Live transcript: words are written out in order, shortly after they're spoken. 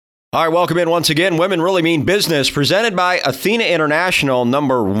All right, welcome in once again. Women Really Mean Business, presented by Athena International,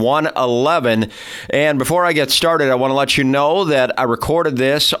 number 111. And before I get started, I want to let you know that I recorded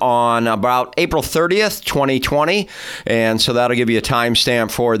this on about April 30th, 2020. And so that'll give you a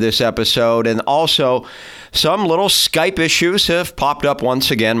timestamp for this episode. And also, some little Skype issues have popped up once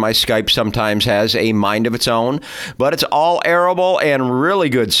again. My Skype sometimes has a mind of its own, but it's all airable and really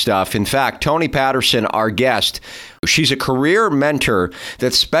good stuff. In fact, Toni Patterson, our guest, she's a career mentor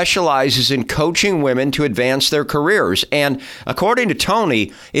that specializes in coaching women to advance their careers. And according to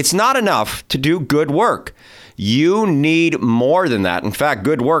Toni, it's not enough to do good work. You need more than that. In fact,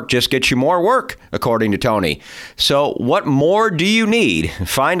 good work just gets you more work, according to Toni. So what more do you need?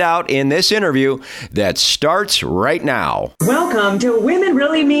 Find out in this interview that starts right now. Welcome to Women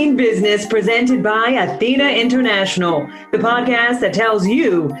Really Mean Business, presented by Athena International, the podcast that tells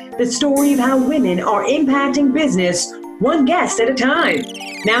you the story of how women are impacting business one guest at a time.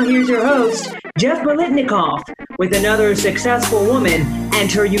 Now here's your host, Jeff Bolitnikoff, with another successful woman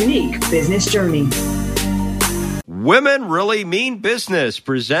and her unique business journey. Women Really Mean Business,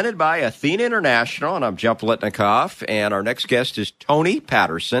 presented by Athena International, and I'm Jeff Bolitnikoff, and our next guest is Toni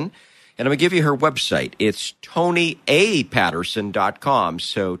Patterson, and I'm going to give you her website. It's ToniAPatterson.com,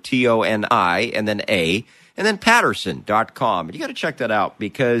 so T-O-N-I, and then A, and then Patterson.com. And you got to check that out,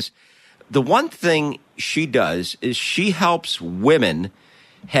 because the one thing she does is she helps women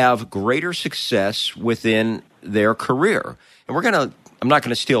have greater success within their career. And I'm not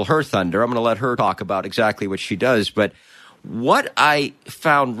going to steal her thunder. I'm going to let her talk about exactly what she does. But what I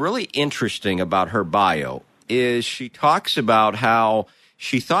found really interesting about her bio is she talks about how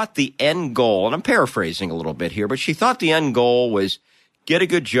she thought the end goal, and I'm paraphrasing a little bit here, but she thought the end goal was get a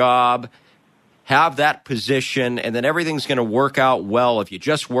good job, have that position, and then everything's going to work out well if you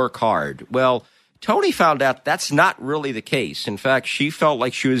just work hard. Well, Toni found out that's not really the case. In fact, she felt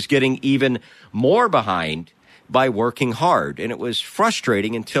like she was getting even more behind by working hard. And it was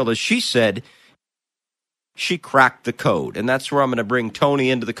frustrating until, as she said, she cracked the code. And that's where I'm going to bring Toni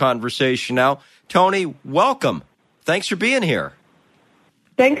into the conversation now. Toni, welcome. Thanks for being here.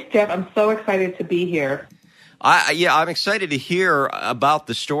 Thanks, Jeff. I'm so excited to be here. I'm excited to hear about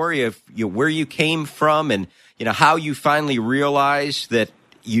the story of where you came from and how you finally realized that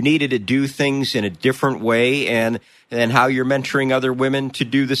you needed to do things in a different way and how you're mentoring other women to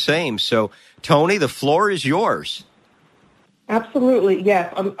do the same. So, Toni, the floor is yours. Absolutely.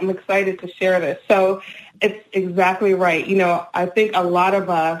 Yes, I'm excited to share this. So it's exactly right. I think a lot of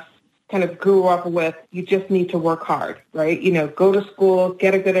us kind of grew up with, you just need to work hard, right? Go to school,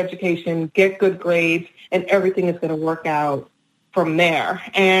 get a good education, get good grades, and everything is going to work out from there.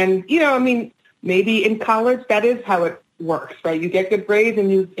 And, maybe in college, that is how it works, right? You get good grades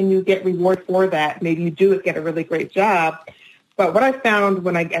and you get reward for that. Maybe you do get a really great job. But what I found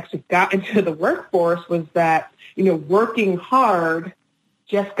when I actually got into the workforce was that, working hard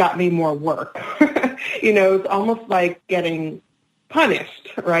just got me more work. It's almost like getting punished,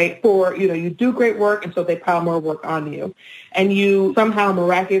 right? For, you do great work, and so they pile more work on you. And you somehow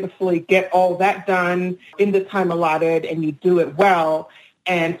miraculously get all that done in the time allotted, and you do it well.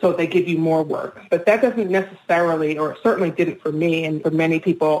 And so they give you more work. But that doesn't necessarily, or it certainly didn't for me and for many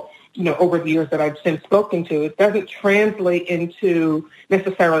people, over the years that I've since spoken to, it doesn't translate into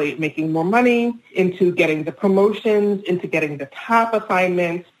necessarily making more money, into getting the promotions, into getting the top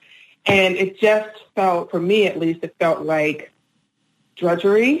assignments. And it just felt, for me at least, it felt like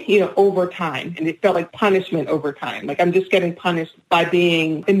drudgery, over time. And it felt like punishment over time. Like I'm just getting punished by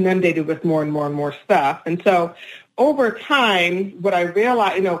being inundated with more and more and more stuff. And so over time, what I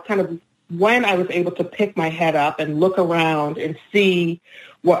realized, kind of when I was able to pick my head up and look around and see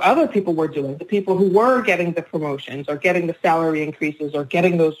what other people were doing, the people who were getting the promotions or getting the salary increases or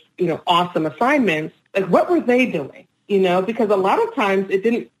getting those, awesome assignments, like what were they doing? Because a lot of times it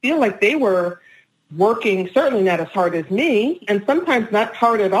didn't feel like they were working, certainly not as hard as me, and sometimes not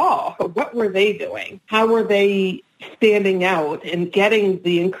hard at all. But what were they doing? How were they standing out and getting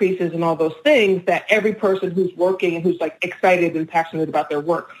the increases and all those things that every person who's working and who's like excited and passionate about their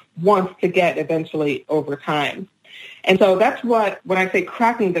work wants to get eventually over time? And so that's what, when I say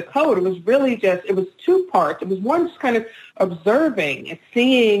cracking the code, it was really it was two parts. It was one, just kind of observing and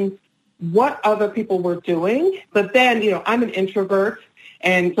seeing what other people were doing. But then, I'm an introvert.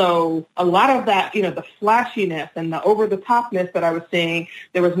 And so a lot of that, the flashiness and the over-the-topness that I was seeing,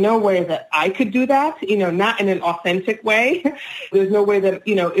 there was no way that I could do that, not in an authentic way. There's no way that,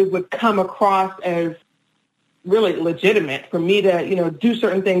 it would come across as really legitimate for me to, do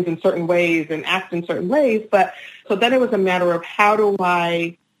certain things in certain ways and act in certain ways. But so then it was a matter of how do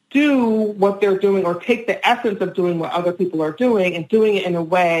I do what they're doing or take the essence of doing what other people are doing and doing it in a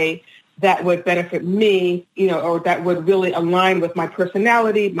way that would benefit me, or that would really align with my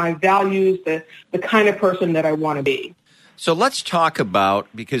personality, my values, the kind of person that I want to be. So let's talk about,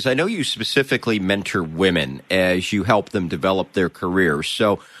 because I know you specifically mentor women as you help them develop their careers.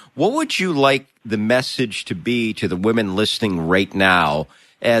 So what would you like the message to be to the women listening right now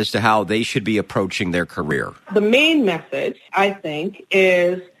as to how they should be approaching their career? The main message, I think,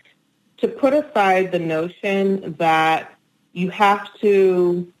 is to put aside the notion that you have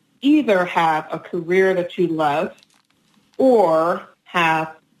to either have a career that you love or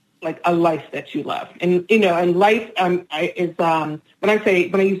have like a life that you love. And, and life when I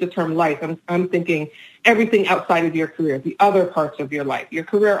use the term life, I'm thinking everything outside of your career, the other parts of your life. Your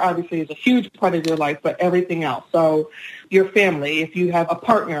career obviously is a huge part of your life, but everything else. So your family, if you have a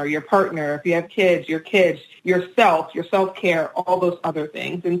partner, your partner, if you have kids, your kids, yourself, your self-care, all those other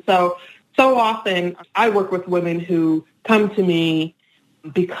things. And so often I work with women who come to me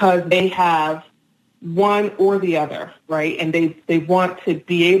because they have one or the other, right? And they want to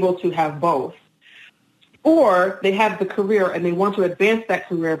be able to have both. Or they have the career and they want to advance that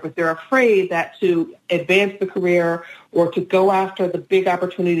career, but they're afraid that to advance the career or to go after the big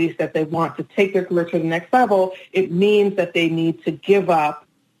opportunities that they want to take their career to the next level, it means that they need to give up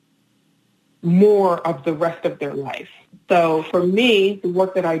more of the rest of their life. So for me, the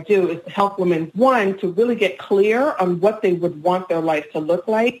work that I do is to help women, one, to really get clear on what they would want their life to look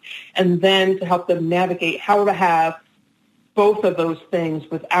like, and then to help them navigate how to have both of those things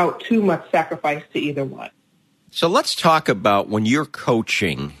without too much sacrifice to either one. So let's talk about when you're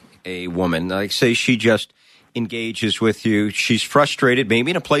coaching a woman, like say she just engages with you, she's frustrated,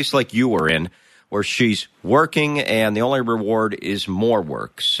 maybe in a place like you were in, where she's working and the only reward is more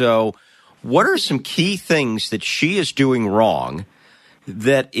work. So what are some key things that she is doing wrong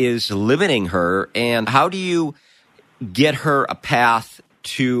that is limiting her, and how do you get her a path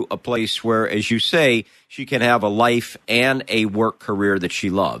to a place where, as you say, she can have a life and a work career that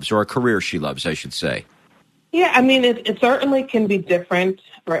she loves, or a career she loves, I should say? Yeah, I mean, it certainly can be different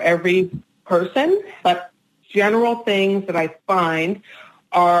for every person, but general things that I find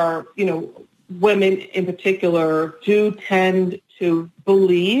are, women in particular do tend to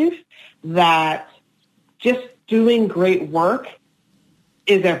believe that just doing great work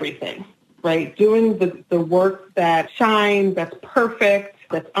is everything, right? Doing the work that shines, that's perfect,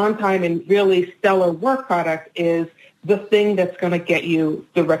 that's on time, and really stellar work product is the thing that's going to get you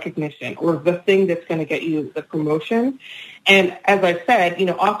the recognition or the thing that's going to get you the promotion. And as I said,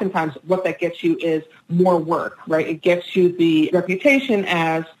 oftentimes what that gets you is more work, right? It gets you the reputation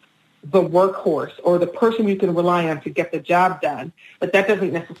as the workhorse or the person you can rely on to get the job done. But that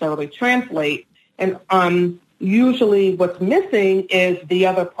doesn't necessarily translate. And usually what's missing is the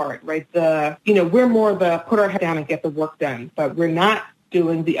other part, right? We're more the put our head down and get the work done, but we're not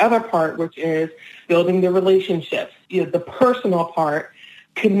doing the other part, which is building the relationships, the personal part,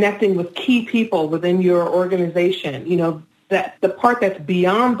 connecting with key people within your organization, that the part that's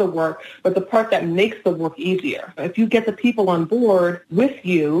beyond the work, but the part that makes the work easier. If you get the people on board with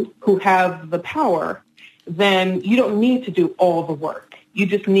you who have the power, then you don't need to do all the work. You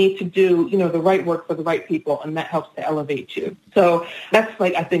just need to do, the right work for the right people, and that helps to elevate you. So that's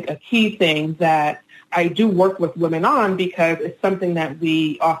I think a key thing that I do work with women on, because it's something that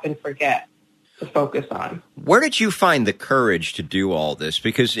we often forget to focus on. Where did you find the courage to do all this?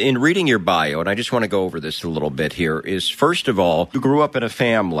 Because in reading your bio, and I just want to go over this a little bit here, is first of all, you grew up in a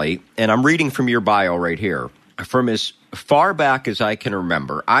family, and I'm reading from your bio right here, from as far back as I can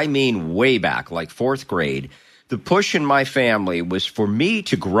remember, I mean way back, like fourth grade, the push in my family was for me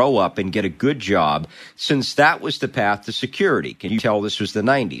to grow up and get a good job, since that was the path to security. Can you tell this was the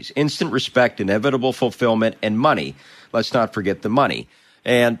 90s? Instant respect, inevitable fulfillment, and money. Let's not forget the money.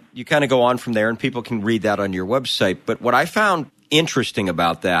 And you kind of go on from there, and people can read that on your website. But what I found interesting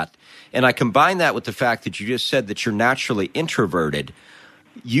about that, and I combine that with the fact that you just said that you're naturally introverted,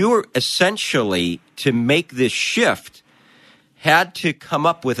 you're essentially, to make this shift, had to come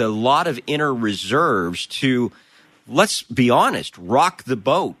up with a lot of inner reserves to, let's be honest, rock the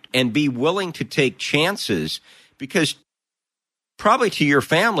boat and be willing to take chances, because probably to your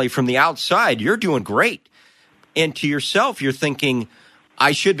family from the outside, you're doing great. And to yourself, you're thinking,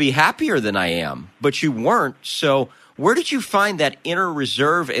 I should be happier than I am, but you weren't. So where did you find that inner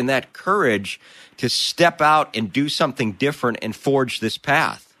reserve and that courage to step out and do something different and forge this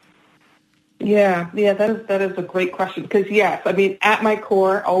path? Yeah, that is a great question, because yes, I mean, at my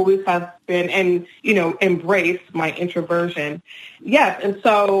core, always have been, and, embrace my introversion. Yes, and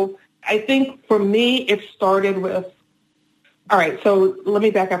so I think for me, it started with All right. So let me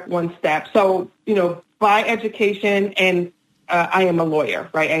back up one step. So, by education, and I am a lawyer,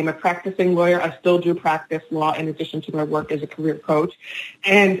 right? I am a practicing lawyer. I still do practice law in addition to my work as a career coach,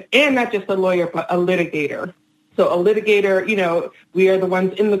 and not just a lawyer, but a litigator. So a litigator, we are the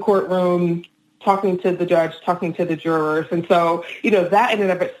ones in the courtroom talking to the judge, talking to the jurors. And so, that in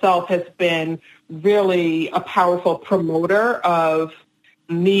and of itself has been really a powerful promoter of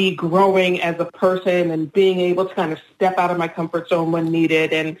me growing as a person and being able to kind of step out of my comfort zone when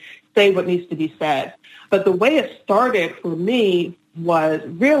needed and say what needs to be said. But the way it started for me was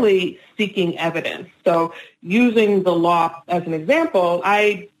really seeking evidence. So using the law as an example,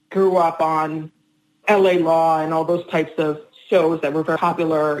 I grew up on LA Law and all those types of shows that were very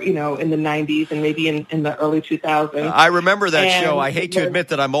popular, in the 90s and maybe in the early 2000s. I remember that show. I hate to admit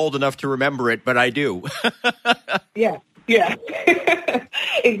that I'm old enough to remember it, but I do. Yeah.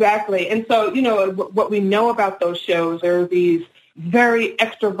 Exactly. And so, what we know about those shows, there are these very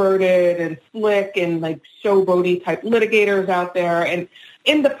extroverted and slick and like showboaty type litigators out there. And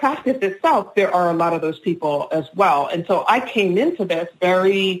in the practice itself, there are a lot of those people as well. And so I came into this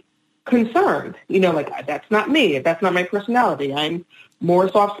very concerned, that's not me. That's not my personality. I'm more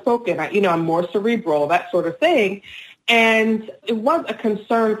soft-spoken. I'm more cerebral, that sort of thing. And it was a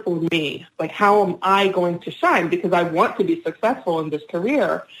concern for me, like, how am I going to shine? Because I want to be successful in this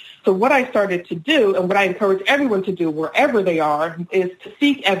career. So what I started to do, and what I encourage everyone to do wherever they are, is to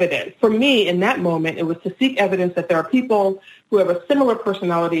seek evidence. For me, in that moment, it was to seek evidence that there are people who have a similar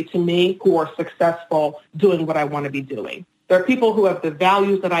personality to me who are successful doing what I want to be doing. There are people who have the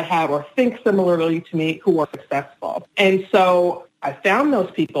values that I have or think similarly to me who are successful. And so I found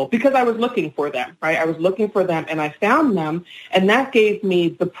those people because I was looking for them, right? I was looking for them and I found them, and that gave me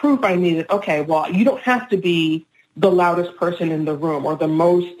the proof I needed. Okay, well, you don't have to be the loudest person in the room or the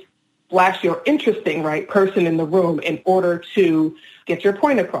most flashy or interesting, right, person in the room in order to get your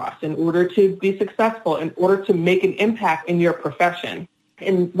point across, in order to be successful, in order to make an impact in your profession.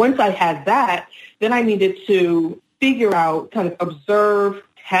 And once I had that, then I needed to figure out, kind of observe,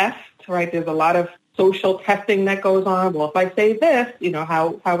 test, right? There's a lot of social testing that goes on. Well, if I say this,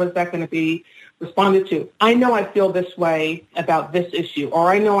 how is that going to be responded to? I know I feel this way about this issue,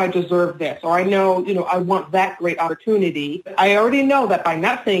 or I know I deserve this, or I know, I want that great opportunity. I already know that by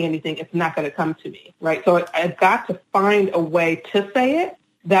not saying anything, it's not going to come to me, right? So I've got to find a way to say it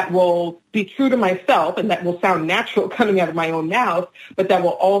that will be true to myself and that will sound natural coming out of my own mouth, but that will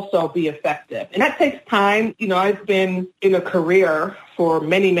also be effective. And that takes time. I've been in a career for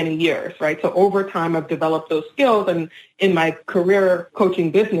many, many years, right? So over time, I've developed those skills. And in my career coaching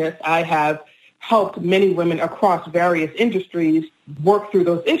business, I have helped many women across various industries work through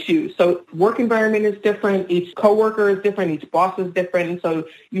those issues. So work environment is different. Each coworker is different. Each boss is different. And so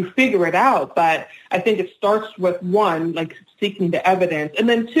you figure it out. But I think it starts with, one, like seeking the evidence, and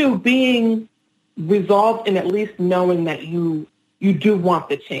then two, being resolved in at least knowing that you do want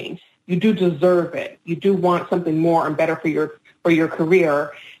the change. You do deserve it. You do want something more and better for your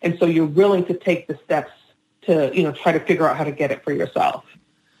career. And so you're willing to take the steps to, try to figure out how to get it for yourself.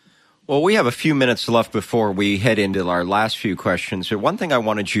 Well, we have a few minutes left before we head into our last few questions. So one thing I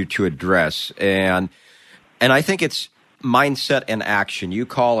wanted you to address, and I think it's mindset and action. You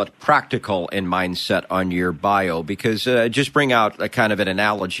call it practical and mindset on your bio, because just bring out a kind of an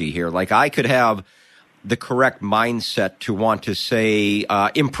analogy here. Like, I could have the correct mindset to want to say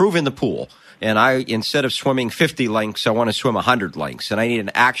improve in the pool. And instead of swimming 50 lengths, I want to swim 100 lengths. And I need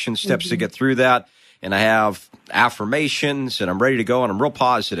an action steps to get through that. And I have affirmations and I'm ready to go and I'm real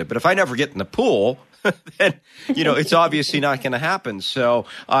positive. But if I never get in the pool, then, it's obviously not going to happen. So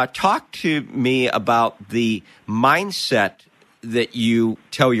talk to me about the mindset that you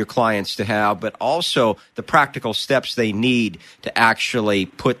tell your clients to have, but also the practical steps they need to actually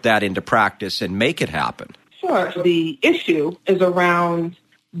put that into practice and make it happen. Sure. The issue is around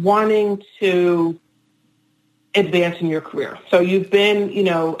wanting to advance in your career. So you've been,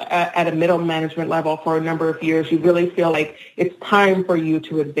 at a middle management level for a number of years. You really feel like it's time for you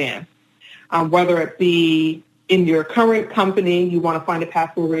to advance. Whether it be in your current company, you want to find a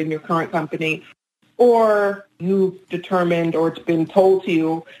path forward in your current company, or you've determined or it's been told to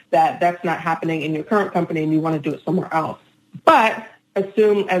you that that's not happening in your current company and you want to do it somewhere else. But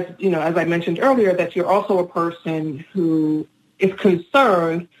assume, as I mentioned earlier, that you're also a person who is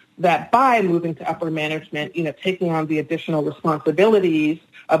concerned that by moving to upper management, taking on the additional responsibilities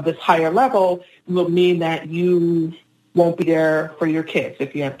of this higher level will mean that you won't be there for your kids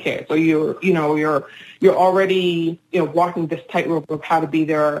if you have kids, or you're already walking this tightrope of how to be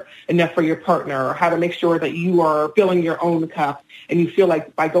there enough for your partner, or how to make sure that you are filling your own cup, and you feel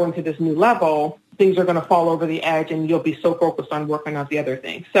like by going to this new level things are going to fall over the edge and you'll be so focused on working out the other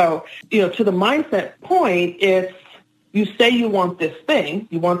thing. So, to the mindset point, it's you say you want this thing,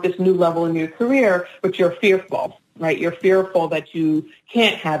 you want this new level in your career, but you're fearful, right? You're fearful that you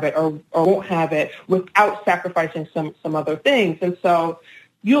can't have it or won't have it without sacrificing some other things. And so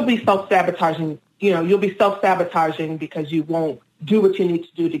you'll be self-sabotaging, you'll be self-sabotaging because you won't do what you need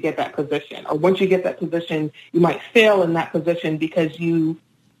to do to get that position. Or once you get that position, you might fail in that position because you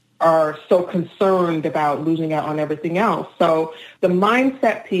are so concerned about losing out on everything else. So the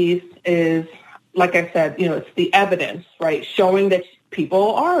mindset piece is, like I said, it's the evidence, right? Showing that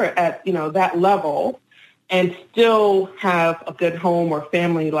people are at, that level and still have a good home or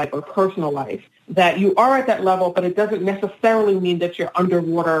family life or personal life, that you are at that level, but it doesn't necessarily mean that you're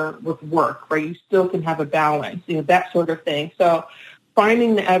underwater with work, right? You still can have a balance, that sort of thing. So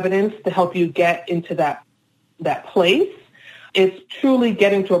finding the evidence to help you get into that place, it's truly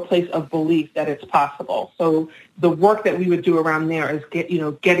getting to a place of belief that it's possible. So the work that we would do around there is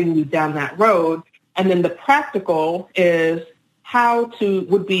getting you down that road. And then the practical is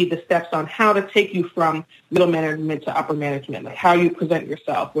would be the steps on how to take you from middle management to upper management, like how you present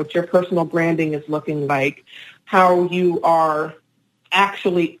yourself, what your personal branding is looking like, how you are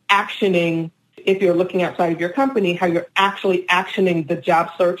actually actioning, if you're looking outside of your company, how you're actually actioning the job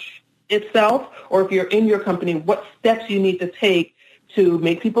search itself, or if you're in your company, what steps you need to take to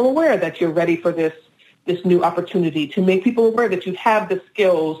make people aware that you're ready for this new opportunity, to make people aware that you have the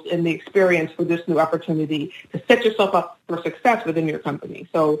skills and the experience for this new opportunity, to set yourself up for success within your company.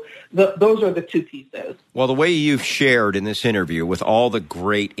 So those are the two pieces. Well, the way you've shared in this interview with all the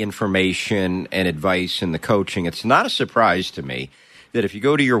great information and advice and the coaching, it's not a surprise to me that if you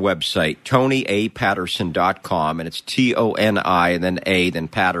go to your website, ToniAPatterson.com, and it's Toni and then A, then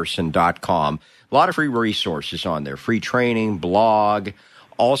Patterson.com, a lot of free resources on there, free training, blog,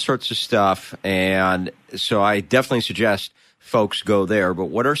 all sorts of stuff. And so I definitely suggest folks go there. But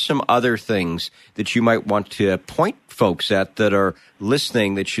what are some other things that you might want to point folks at that are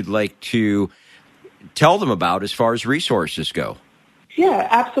listening that you'd like to tell them about as far as resources go? Yeah,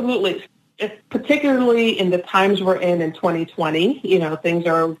 absolutely. Particularly in the times we're in 2020, things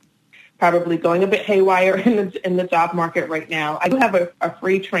are probably going a bit haywire in the job market right now. I do have a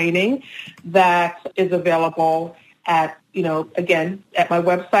free training that is available at, again, at my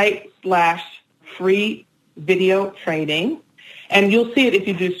website /free video training. And you'll see it if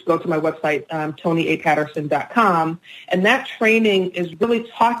you just go to my website, ToniAPatterson.com. And that training is really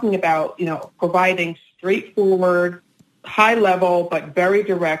talking about, providing straightforward, high level, but very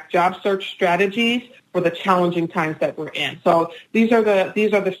direct job search strategies for the challenging times that we're in. So these are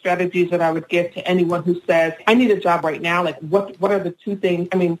the strategies that I would give to anyone who says, I need a job right now. Like what are the two things?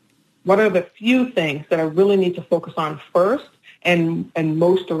 What are the few things that I really need to focus on first and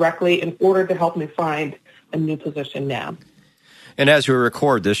most directly in order to help me find a new position now? And as we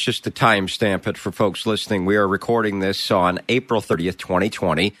record this, just to timestamp it for folks listening, we are recording this on April 30th,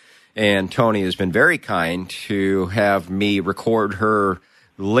 2020. And Toni has been very kind to have me record her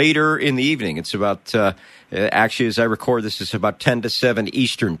later in the evening. It's about, actually, as I record this, it's about 10 to 7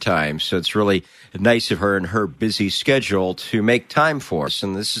 Eastern time. So it's really nice of her and her busy schedule to make time for us.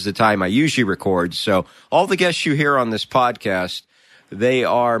 And this is the time I usually record. So all the guests you hear on this podcast, they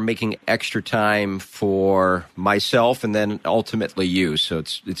are making extra time for myself and then ultimately you. So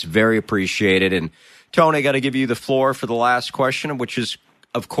it's very appreciated. And Toni, I got to give you the floor for the last question, which is,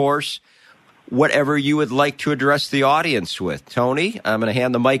 of course, whatever you would like to address the audience with. Toni, I'm going to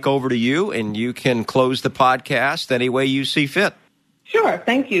hand the mic over to you, and you can close the podcast any way you see fit. Sure.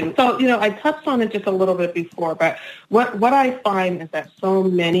 Thank you. So, I touched on it just a little bit before, but what I find is that so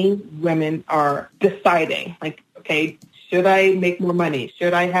many women are deciding, like, okay, should I make more money?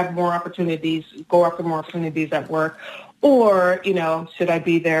 Should I have more opportunities, go after more opportunities at work? Or, should I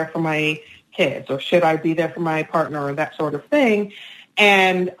be there for my kids? Or should I be there for my partner or that sort of thing?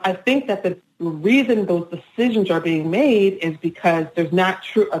 And I think that the reason those decisions are being made is because there's not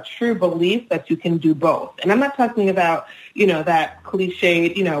a true belief that you can do both. And I'm not talking about, that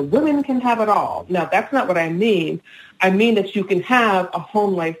cliched, women can have it all. No, that's not what I mean. I mean that you can have a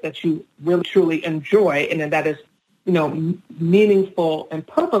home life that you really, truly enjoy and that is, meaningful and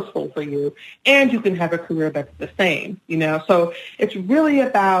purposeful for you. And you can have a career that's the same, So it's really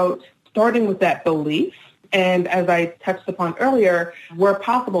about starting with that belief. And as I touched upon earlier, where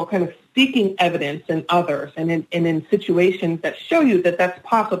possible, kind of seeking evidence in others and in situations that show you that that's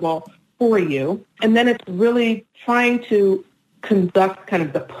possible for you. And then it's really trying to conduct kind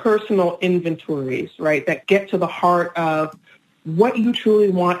of the personal inventories, right, that get to the heart of what you truly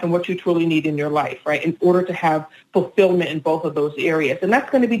want and what you truly need in your life, right, in order to have fulfillment in both of those areas. And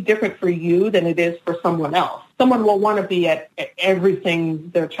that's going to be different for you than it is for someone else. Someone will want to be at everything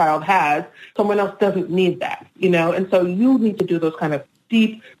their child has. Someone else doesn't need that, and so you need to do those kind of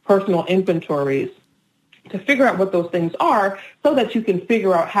deep personal inventories to figure out what those things are so that you can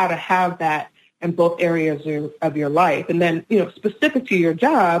figure out how to have that in both areas of your life. And then, specific to your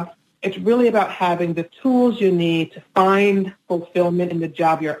job, it's really about having the tools you need to find fulfillment in the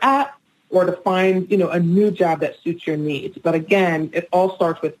job you're at or to find, a new job that suits your needs. But again, it all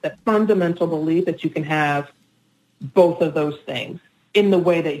starts with the fundamental belief that you can have both of those things in the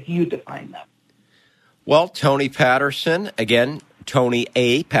way that you define them. Well, Toni Patterson, again,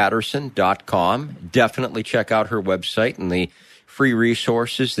 ToniAPatterson.com. Definitely check out her website and the free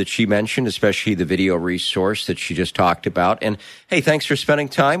resources that she mentioned, especially the video resource that she just talked about. And hey, thanks for spending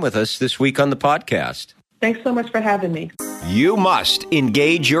time with us this week on the podcast. Thanks so much for having me. You must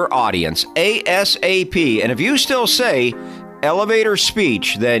engage your audience ASAP. And if you still say elevator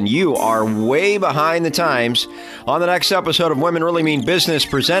speech, then you are way behind the times. On the next episode of Women Really Mean Business,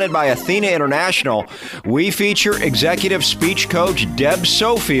 presented by Athena International, we feature executive speech coach Deb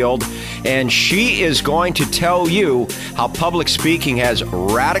Sofield, and she is going to tell you how public speaking has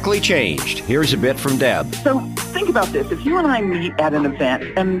radically changed. Here's a bit from Deb. So think about this. If you and I meet at an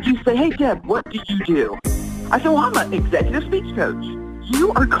event and you say, hey, Deb, what do you do? I say, well, I'm an executive speech coach.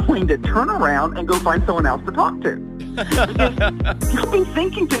 You are going to turn around and go find someone else to talk to. You'll be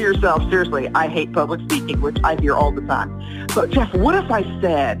thinking to yourself, seriously, I hate public speaking, which I hear all the time. But Jeff, what if I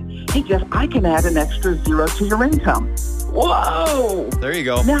said, hey, Jeff, I can add an extra zero to your income? Whoa! There you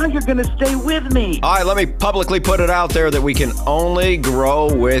go. Now you're going to stay with me. All right, let me publicly put it out there that we can only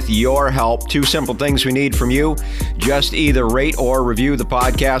grow with your help. 2 simple things we need from you. Just either rate or review the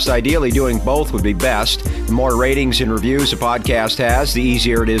podcast. Ideally, doing both would be best. The more ratings and reviews a podcast has, the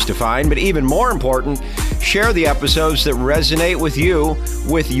easier it is to find. But even more important, share the episodes that resonate with you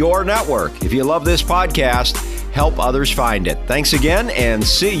with your network. If you love this podcast, help others find it. Thanks again, and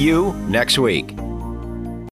see you next week.